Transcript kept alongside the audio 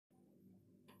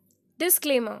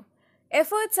Disclaimer: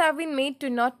 efforts have been made to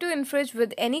not to infringe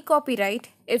with any copyright.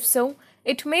 If so,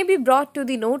 it may be brought to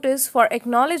the notice for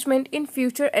acknowledgement in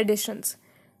future editions.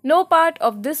 No part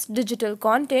of this digital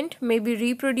content may be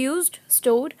reproduced,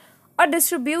 stored, or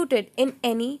distributed in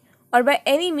any or by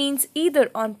any means either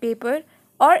on paper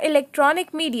or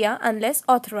electronic media unless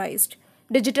authorized.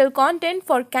 Digital content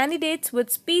for candidates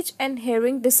with speech and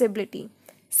hearing disability.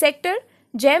 Sector: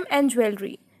 Gem and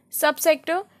Jewelry.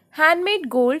 Subsector: Handmade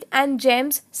gold and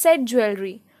gems set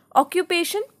jewelry.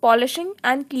 Occupation: polishing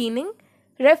and cleaning.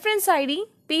 Reference ID: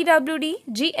 PWD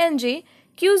GNJ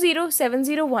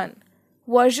Q0701.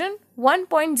 Version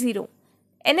 1.0.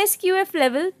 NSQF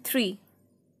Level 3.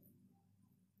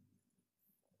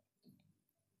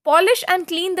 Polish and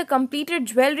clean the completed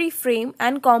jewelry frame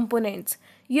and components.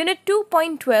 Unit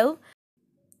 2.12.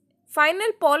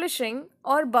 Final polishing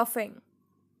or buffing.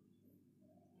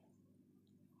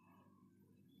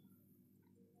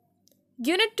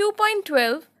 Unit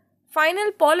 2.12.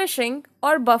 Final polishing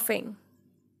or buffing.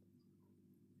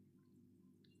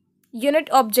 Unit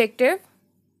objective.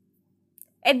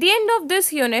 At the end of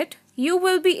this unit, you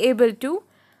will be able to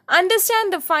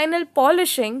understand the final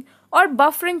polishing or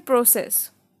buffering process.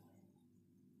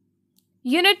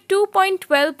 Unit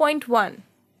 2.12.1.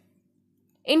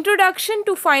 Introduction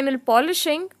to final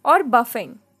polishing or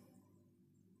buffing.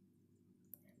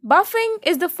 Buffing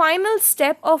is the final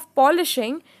step of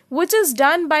polishing which is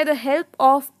done by the help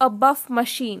of a buff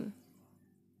machine.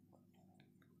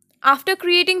 After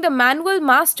creating the manual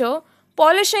master,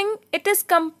 polishing it is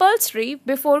compulsory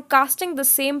before casting the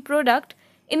same product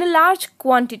in a large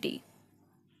quantity.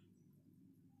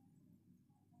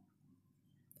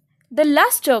 The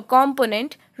luster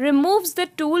component removes the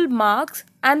tool marks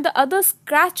and the other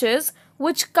scratches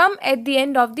which come at the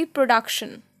end of the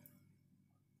production.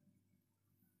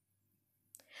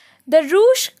 The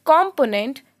rouge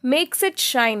component makes it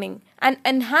shining and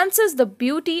enhances the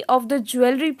beauty of the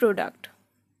jewelry product.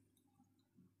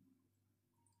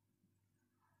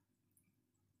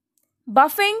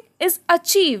 Buffing is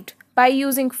achieved by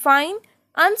using fine,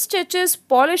 unstitches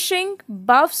polishing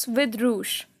buffs with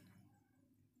rouge.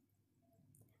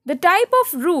 The type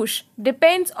of rouge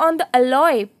depends on the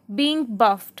alloy being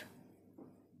buffed.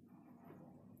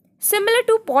 Similar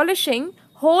to polishing,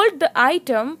 hold the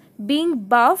item being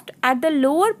buffed at the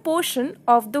lower portion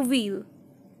of the wheel.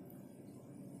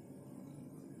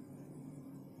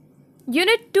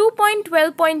 Unit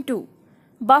 2.12.2.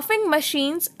 Buffing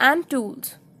machines and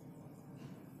tools.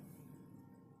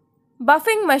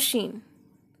 Buffing machine.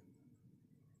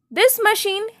 This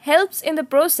machine helps in the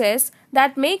process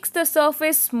that makes the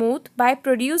surface smooth by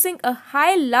producing a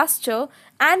high luster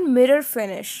and mirror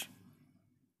finish.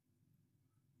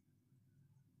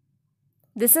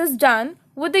 This is done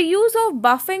with the use of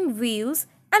buffing wheels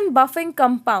and buffing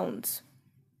compounds.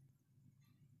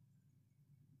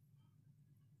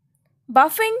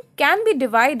 Buffing can be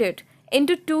divided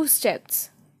into two steps: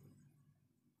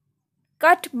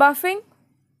 cut buffing,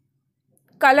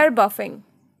 color buffing.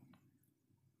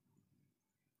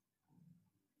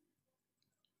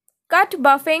 Cut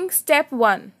buffing step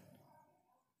 1.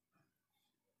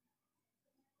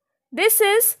 This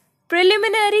is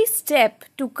preliminary step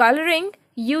to coloring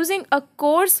using a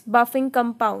coarse buffing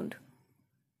compound.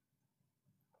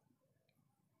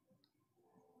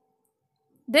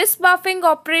 This buffing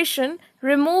operation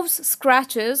removes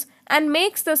scratches and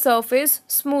makes the surface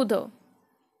smoother.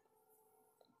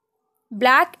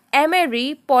 Black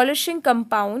emery polishing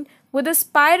compound with a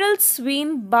spiral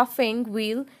Sween buffing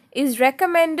wheel is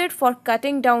recommended for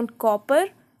cutting down copper,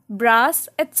 brass,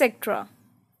 etc.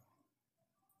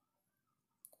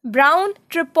 Brown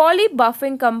Tripoli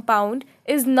buffing compound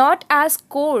is not as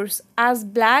coarse as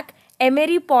black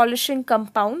emery polishing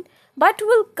compound but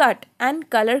will cut and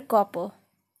color copper.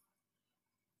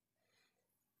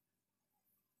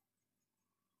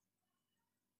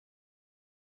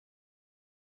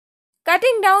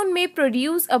 Cutting down may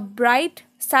produce a bright,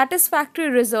 satisfactory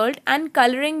result and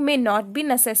coloring may not be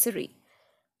necessary.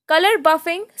 Color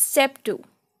buffing step 2.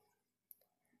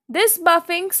 This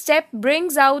buffing step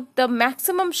brings out the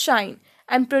maximum shine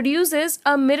and produces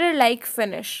a mirror-like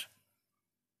finish.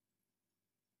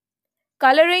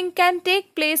 Coloring can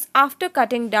take place after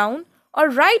cutting down or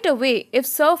right away if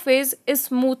surface is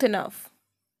smooth enough.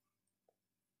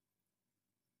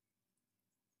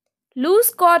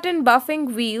 Loose cotton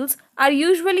buffing wheels are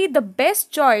usually the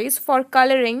best choice for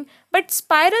coloring, but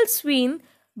spiral Sween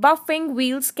buffing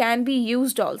wheels can be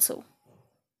used also.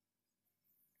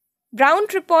 Brown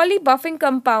Tripoli buffing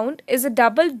compound is a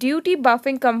double duty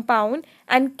buffing compound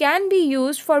and can be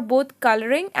used for both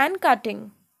coloring and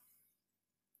cutting.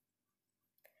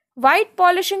 White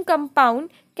polishing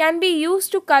compound can be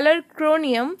used to color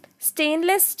chromium,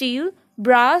 stainless steel,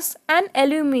 brass, and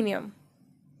aluminium.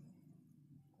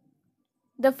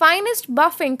 The finest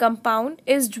buffing compound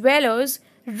is Dweller's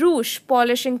Rouge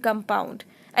polishing compound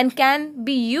and can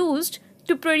be used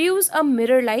to produce a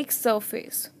mirror-like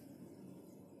surface.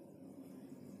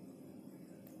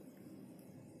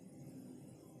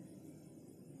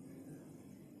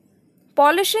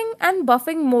 Polishing and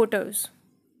buffing motors.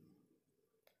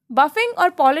 Buffing or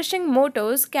polishing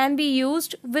motors can be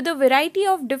used with a variety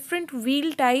of different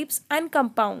wheel types and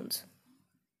compounds.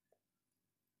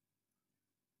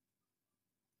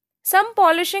 Some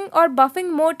polishing or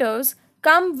buffing motors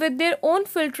come with their own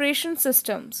filtration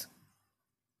systems.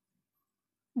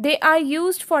 They are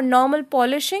used for normal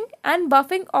polishing and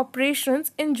buffing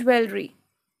operations in jewelry.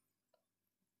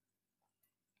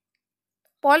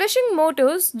 Polishing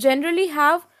motors generally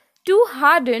have two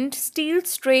hardened steel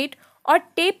straight or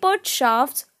tapered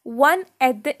shafts, one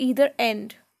at the either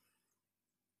end.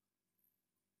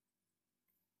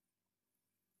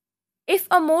 If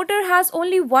a motor has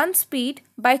only one speed,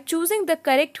 by choosing the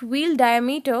correct wheel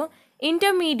diameter,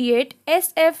 intermediate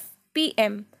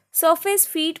SFPM, surface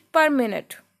feet per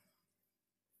minute.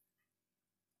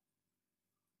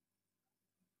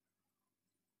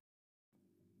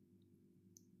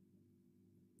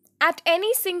 At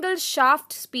any single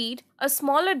shaft speed, a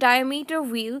smaller diameter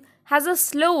wheel has a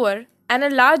slower and a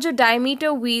larger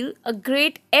diameter wheel a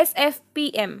great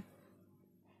SFPM.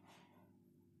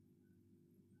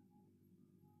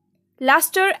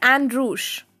 Luster and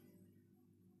rouge.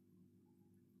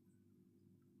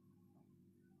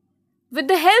 With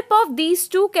the help of these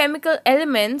two chemical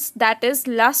elements, that is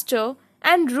luster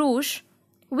and rouge,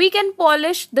 we can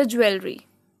polish the jewelry.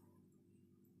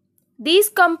 These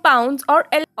compounds or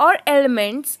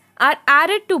elements are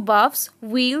added to buffs,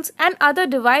 wheels and other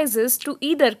devices to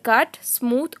either cut,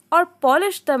 smooth or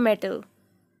polish the metal.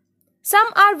 Some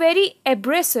are very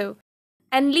abrasive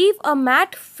and leave a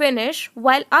matte finish,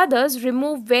 while others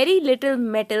remove very little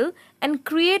metal and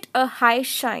create a high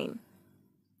shine.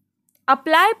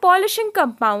 Apply polishing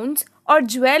compounds or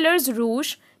jeweler's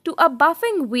rouge to a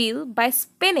buffing wheel by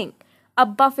spinning a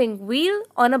buffing wheel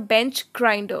on a bench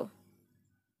grinder.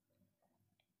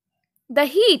 The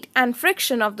heat and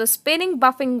friction of the spinning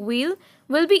buffing wheel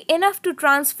will be enough to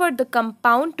transfer the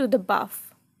compound to the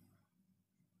buff.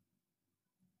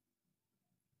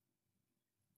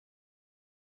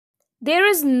 There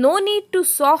is no need to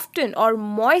soften or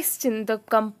moisten the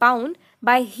compound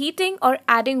by heating or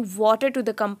adding water to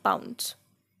the compounds.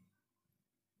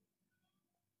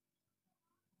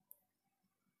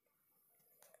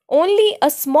 Only a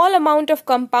small amount of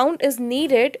compound is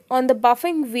needed on the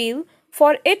buffing wheel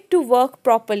for it to work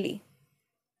properly.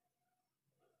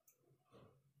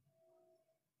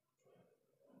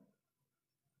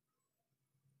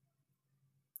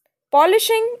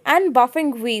 Polishing and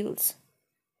buffing wheels.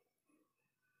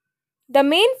 The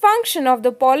main function of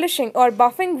the polishing or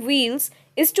buffing wheels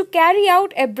is to carry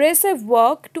out abrasive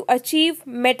work to achieve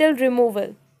metal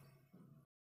removal.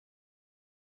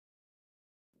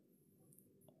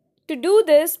 To do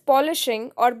this,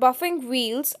 polishing or buffing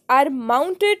wheels are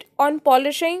mounted on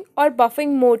polishing or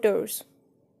buffing motors.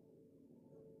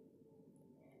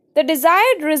 The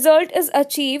desired result is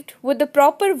achieved with the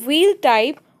proper wheel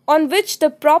type on which the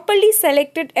properly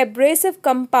selected abrasive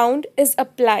compound is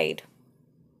applied.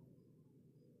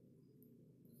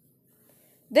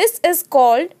 This is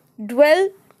called dwell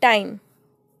time.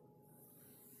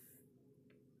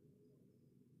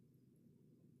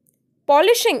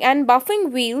 Polishing and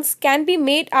buffing wheels can be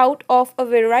made out of a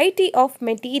variety of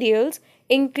materials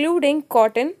including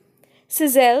cotton,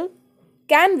 sisal,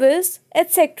 canvas,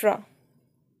 etc.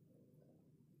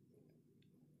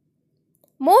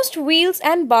 Most wheels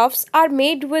and buffs are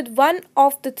made with one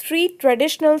of the three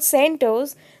traditional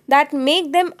centers that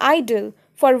make them ideal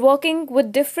for working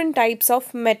with different types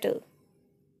of metal.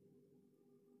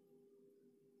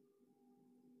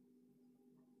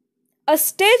 A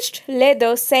stitched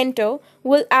leather center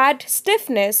will add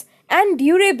stiffness and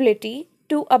durability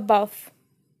to a buff.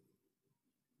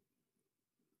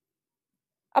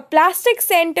 A plastic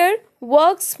center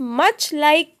works much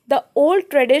like the old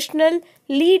traditional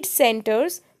lead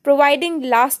centers, providing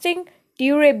lasting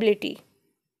durability.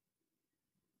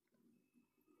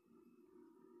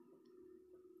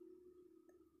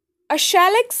 A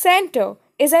shellac center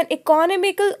is an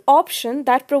economical option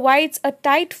that provides a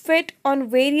tight fit on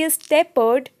various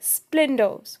tapered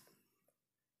splinters.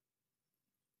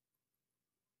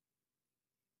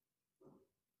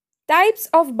 Types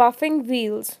of buffing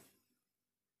wheels.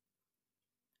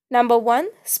 Number 1.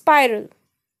 Spiral.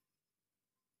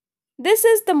 This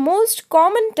is the most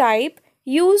common type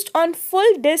used on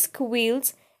full disc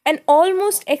wheels and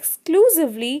almost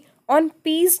exclusively on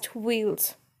pieced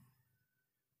wheels.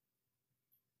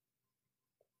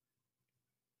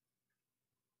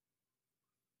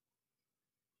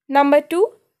 Number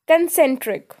 2.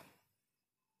 Concentric.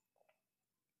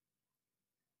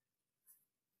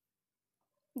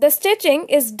 The stitching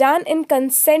is done in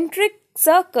concentric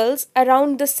circles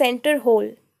around the center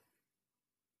hole.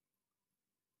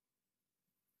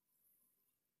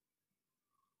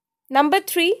 Number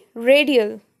 3.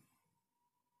 Radial.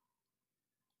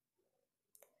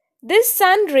 This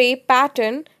sun ray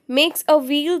pattern makes a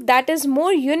wheel that is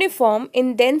more uniform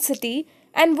in density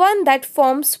and one that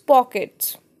forms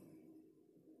pockets.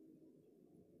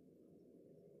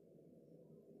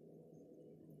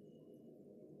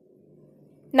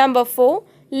 Number 4.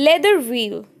 Leather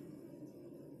wheel.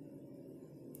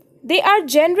 They are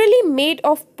generally made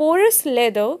of porous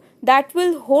leather that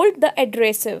will hold the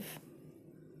adhesive.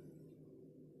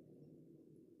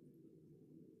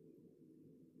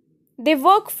 They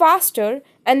work faster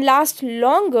and last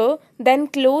longer than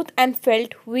cloth and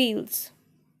felt wheels.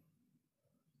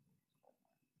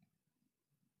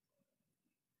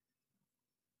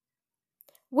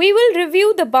 We will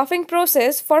review the buffing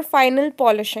process for final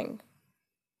polishing.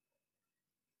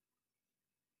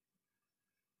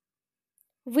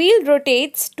 Wheel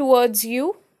rotates towards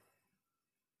you.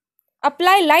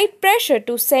 Apply light pressure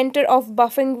to center of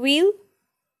buffing wheel.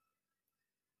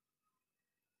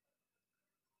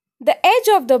 The edge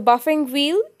of the buffing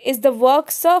wheel is the work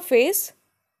surface.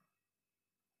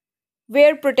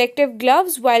 Wear protective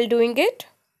gloves while doing it.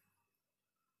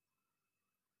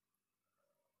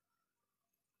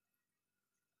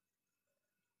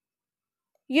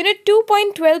 Unit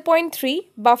 2.12.3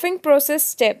 Buffing Process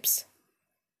Steps.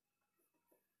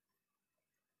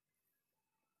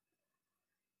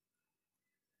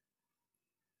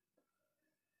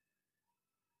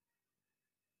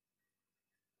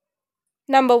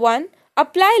 Number 1.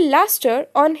 Apply luster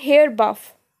on hair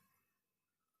buff.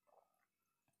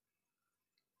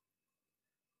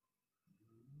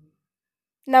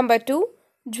 Number 2.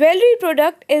 Jewelry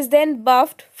product is then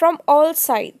buffed from all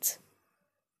sides.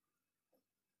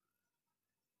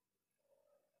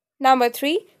 Number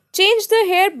 3. Change the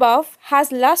hair buff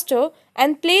has luster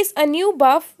and place a new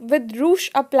buff with rouge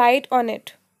applied on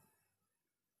it.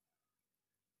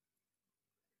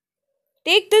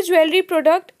 Take the jewelry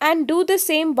product and do the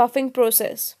same buffing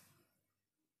process.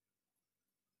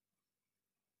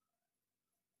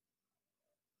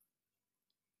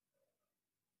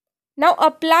 Now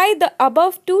apply the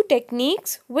above two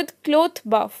techniques with cloth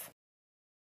buff.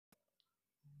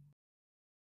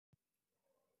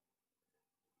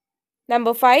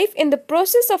 Number 5. In the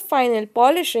process of final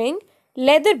polishing,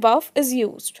 leather buff is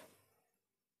used.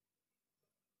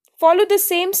 Follow the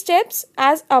same steps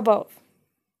as above.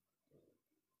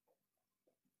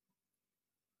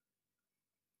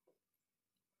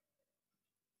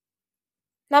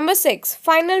 Number 6.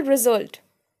 Final result.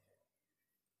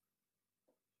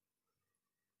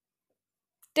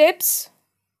 Tips.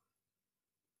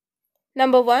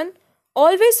 Number 1.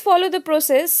 Always follow the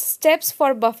process steps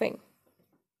for buffing.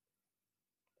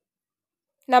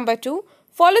 Number 2.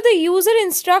 Follow the user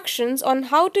instructions on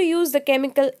how to use the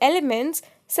chemical elements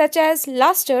such as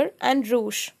luster and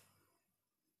rouge.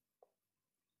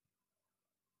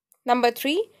 Number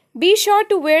 3. Be sure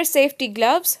to wear safety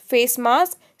gloves, face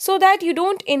mask so that you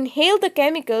don't inhale the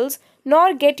chemicals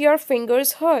nor get your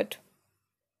fingers hurt.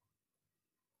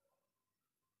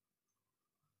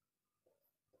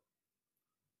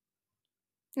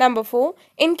 Number 4.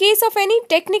 In case of any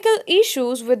technical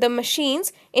issues with the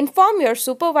machines, inform your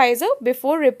supervisor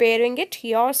before repairing it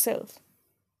yourself.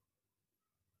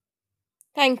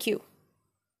 Thank you.